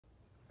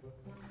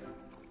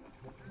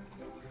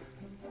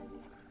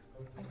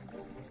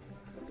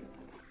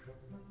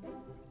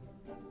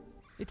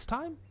It's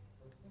time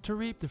to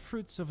reap the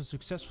fruits of a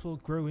successful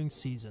growing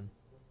season.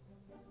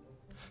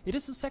 It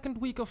is the second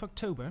week of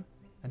October,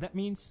 and that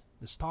means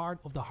the start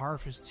of the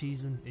harvest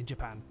season in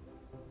Japan.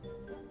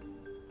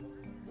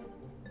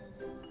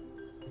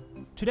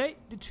 Today,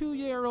 the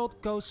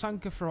 2-year-old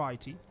Go-Sanke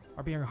variety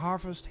are being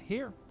harvested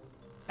here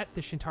at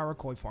the Shintaro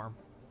koi farm.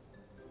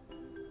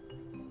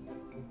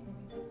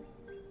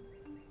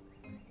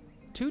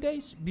 2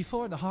 days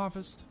before the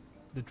harvest,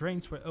 the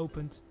drains were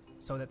opened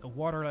so that the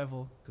water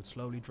level could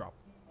slowly drop.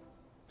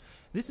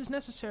 This is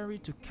necessary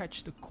to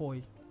catch the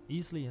koi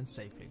easily and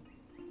safely.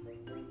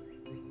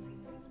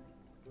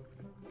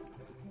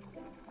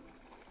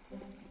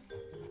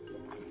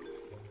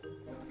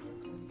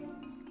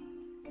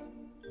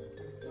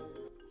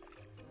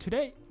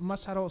 Today,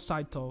 Masaru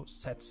Seito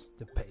sets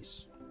the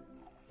pace.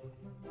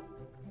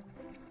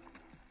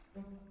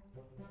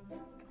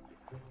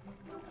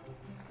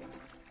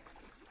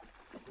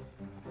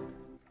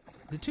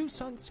 The two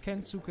sons,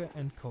 Kensuke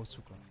and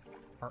Kosuke,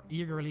 are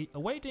eagerly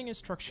awaiting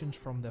instructions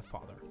from their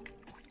father.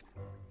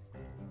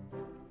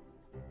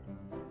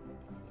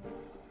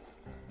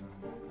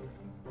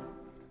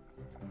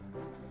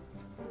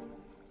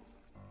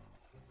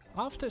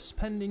 After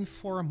spending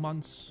 4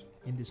 months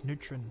in this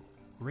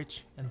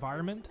nutrient-rich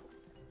environment,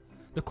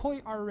 the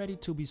koi are ready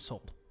to be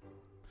sold.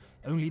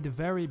 Only the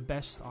very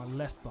best are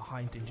left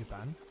behind in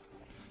Japan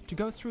to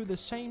go through the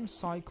same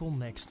cycle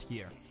next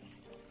year.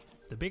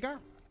 The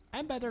bigger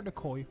and better the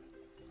koi,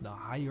 the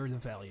higher the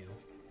value.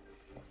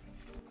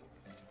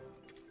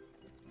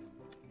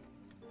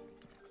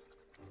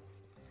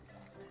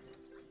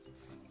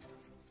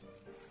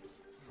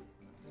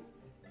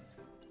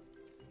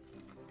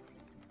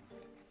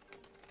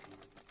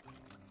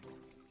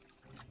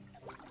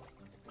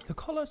 The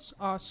colors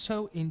are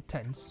so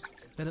intense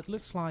that it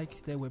looks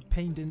like they were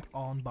painted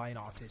on by an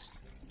artist.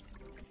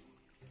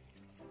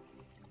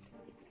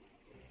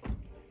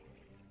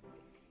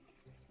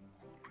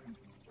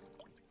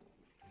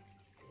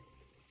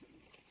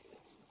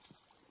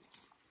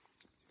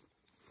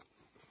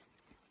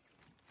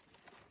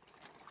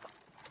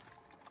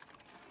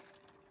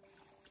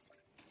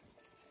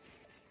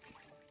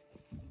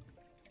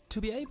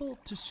 To be able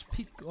to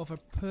speak of a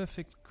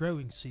perfect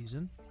growing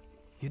season,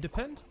 you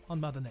depend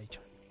on Mother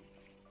Nature.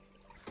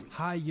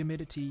 High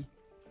humidity,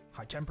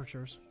 high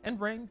temperatures and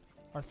rain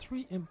are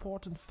 3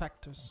 important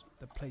factors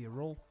that play a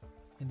role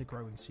in the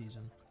growing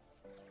season.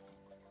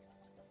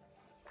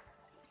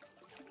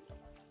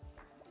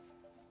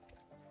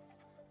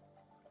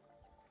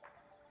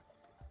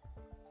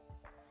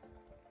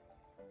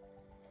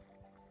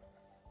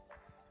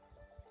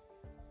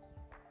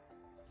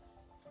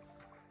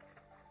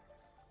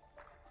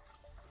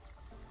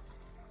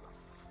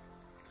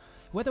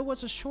 Where there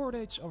was a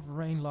shortage of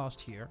rain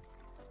last year,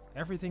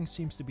 everything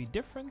seems to be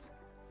different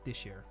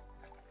this year.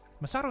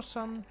 Masaru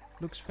San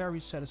looks very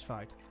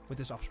satisfied with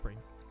his offspring.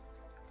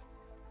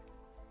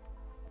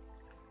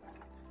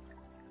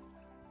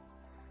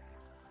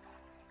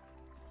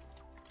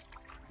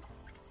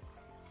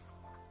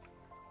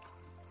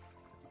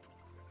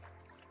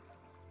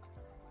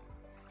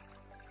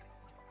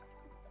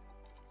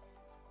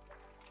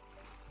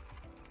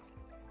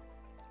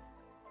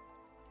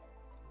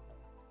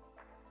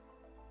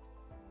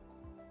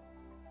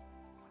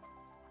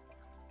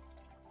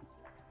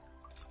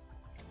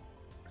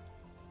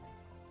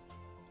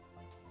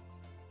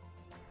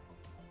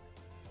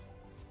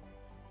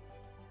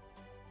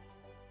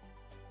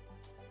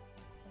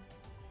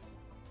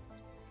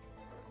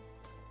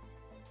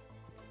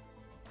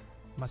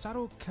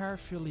 Masaru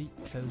carefully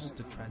closed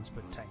the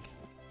transport tank,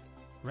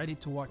 ready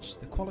to watch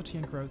the quality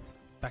and growth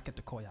back at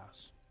the koi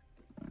house.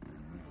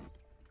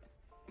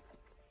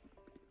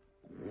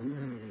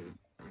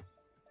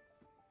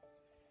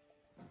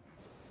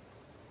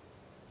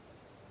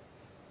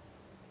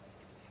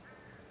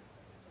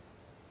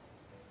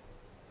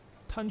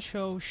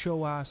 Tansho,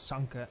 Showa,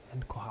 Sanke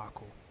and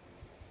Kohaku.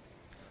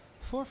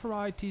 4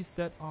 varieties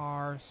that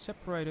are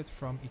separated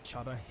from each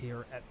other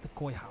here at the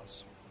koi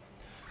house.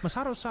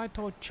 Masaru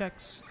Seito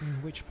checks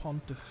in which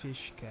pond the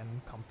fish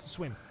can come to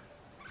swim.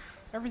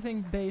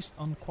 Everything based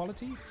on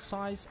quality,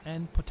 size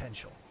and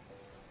potential.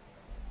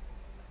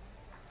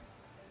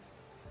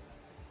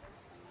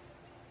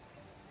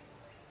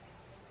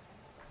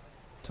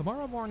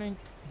 Tomorrow morning,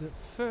 the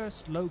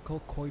first local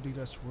koi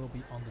dealers will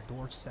be on the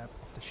doorstep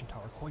of the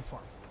Shintaro koi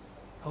farm,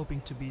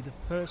 hoping to be the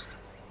first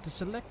to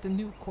select a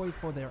new koi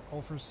for their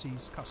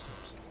overseas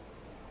customers.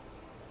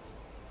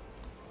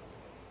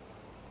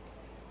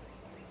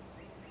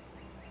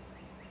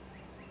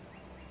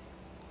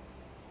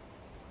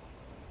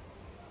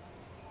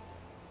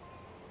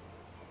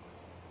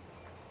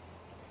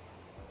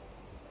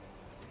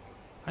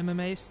 I'm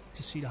amazed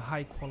to see the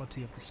high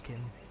quality of the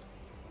skin.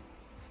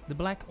 The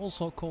black,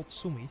 also called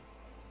sumi,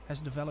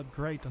 has developed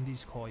great on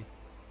these koi.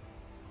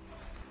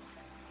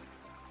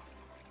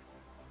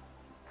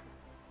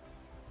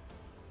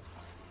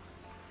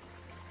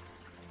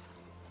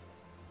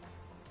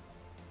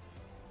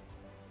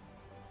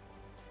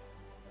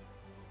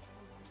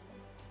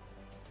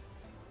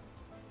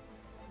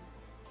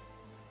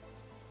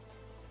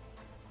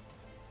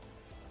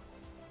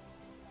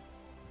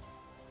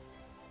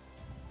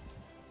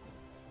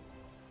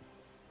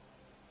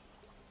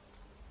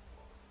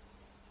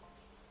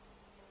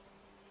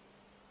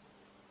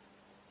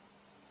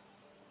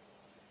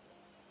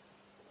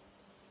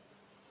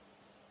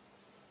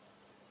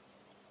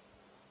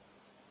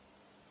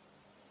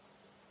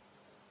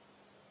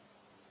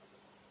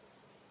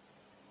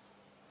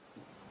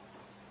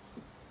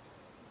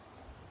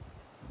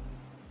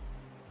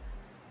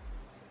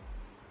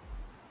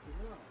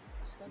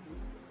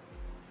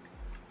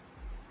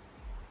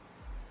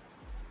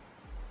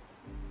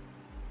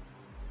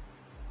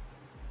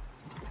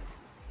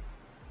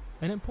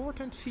 An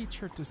important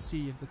feature to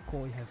see if the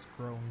koi has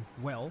grown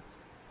well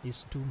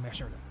is to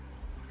measure them.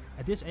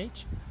 At this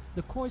age,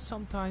 the koi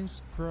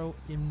sometimes grow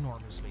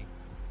enormously.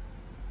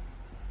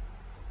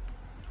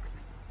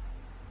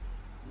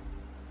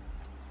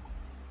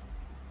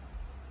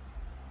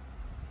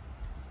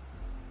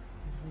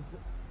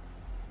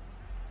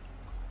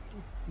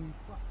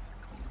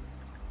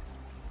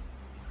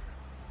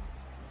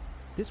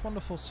 This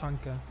wonderful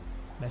Sanke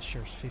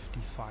measures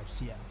 55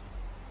 cm.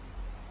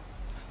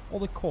 All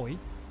the koi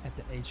at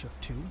the age of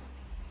 2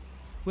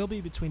 will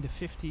be between the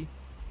 50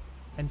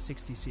 and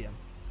 60 cm.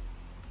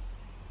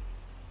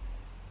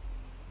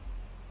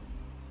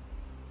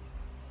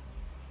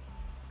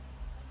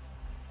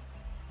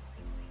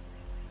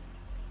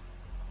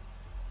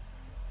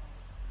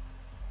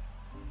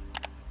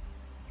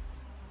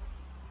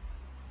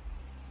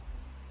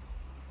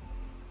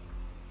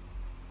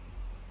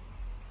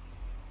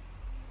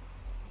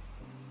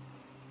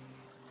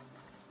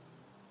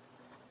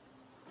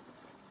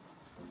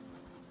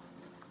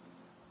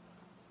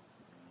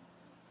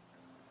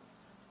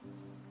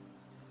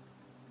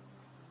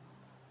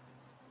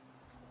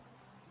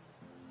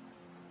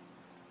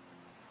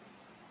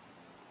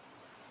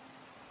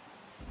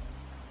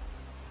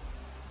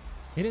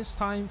 It is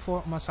time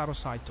for Masaru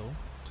Seito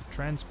to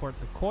transport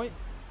the koi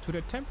to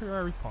their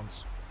temporary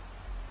ponds.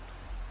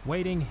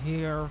 Waiting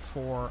here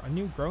for a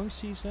new growing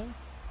season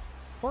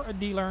or a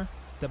dealer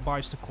that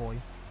buys the koi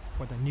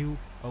for the new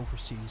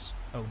overseas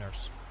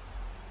owners.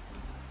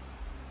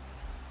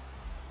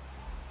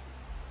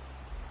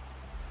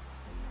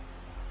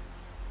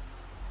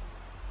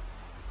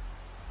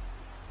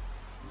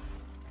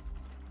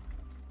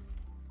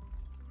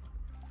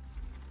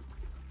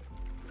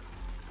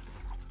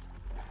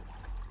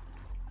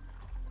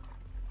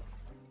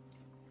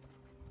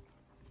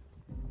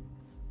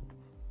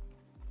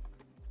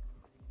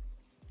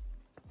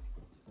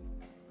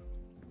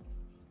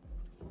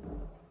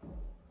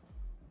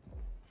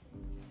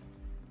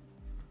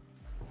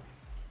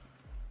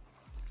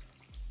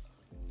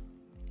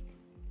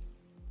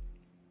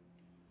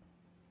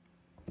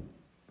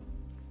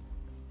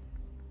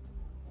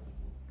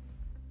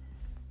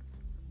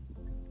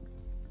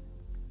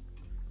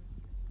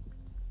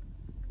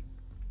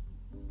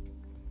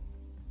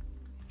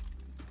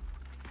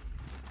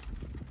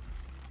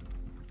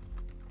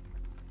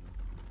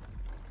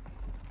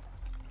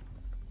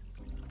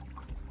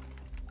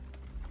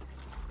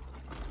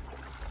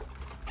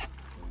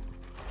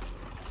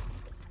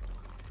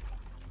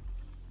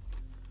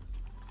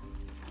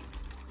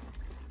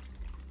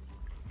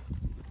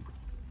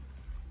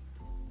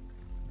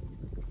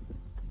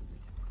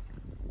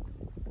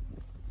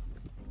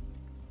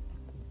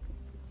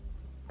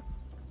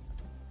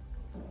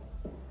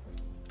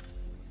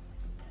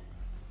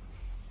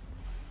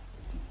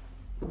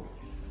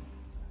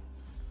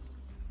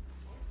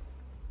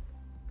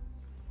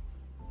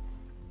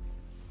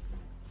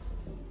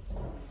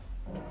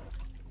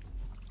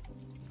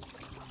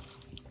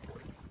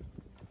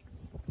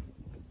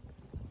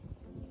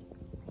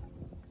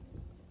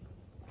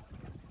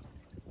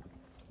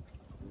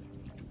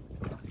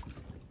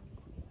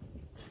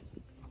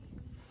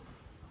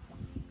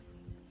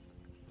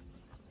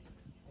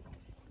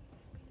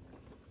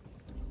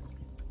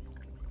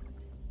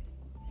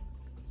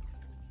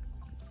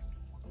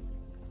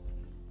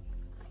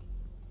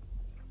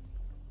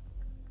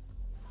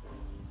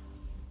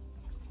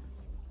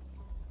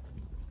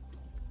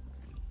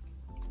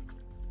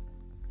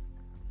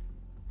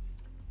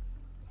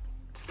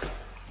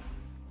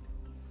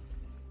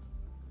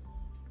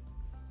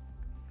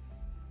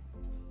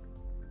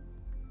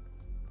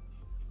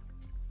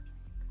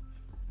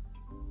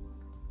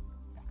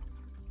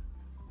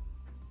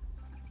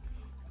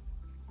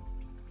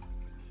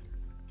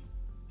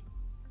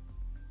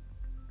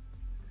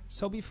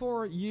 So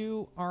before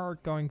you are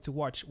going to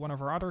watch one of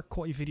our other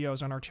koi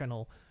videos on our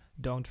channel,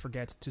 don't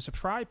forget to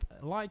subscribe,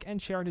 like and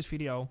share this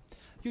video.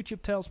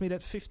 YouTube tells me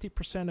that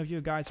 50% of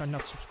you guys are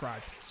not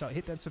subscribed, so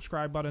hit that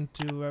subscribe button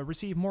to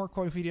receive more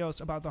koi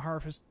videos about the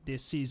harvest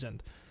this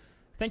season.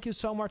 Thank you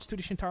so much to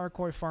the Shintaro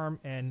Koi Farm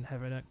and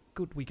have a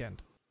good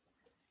weekend.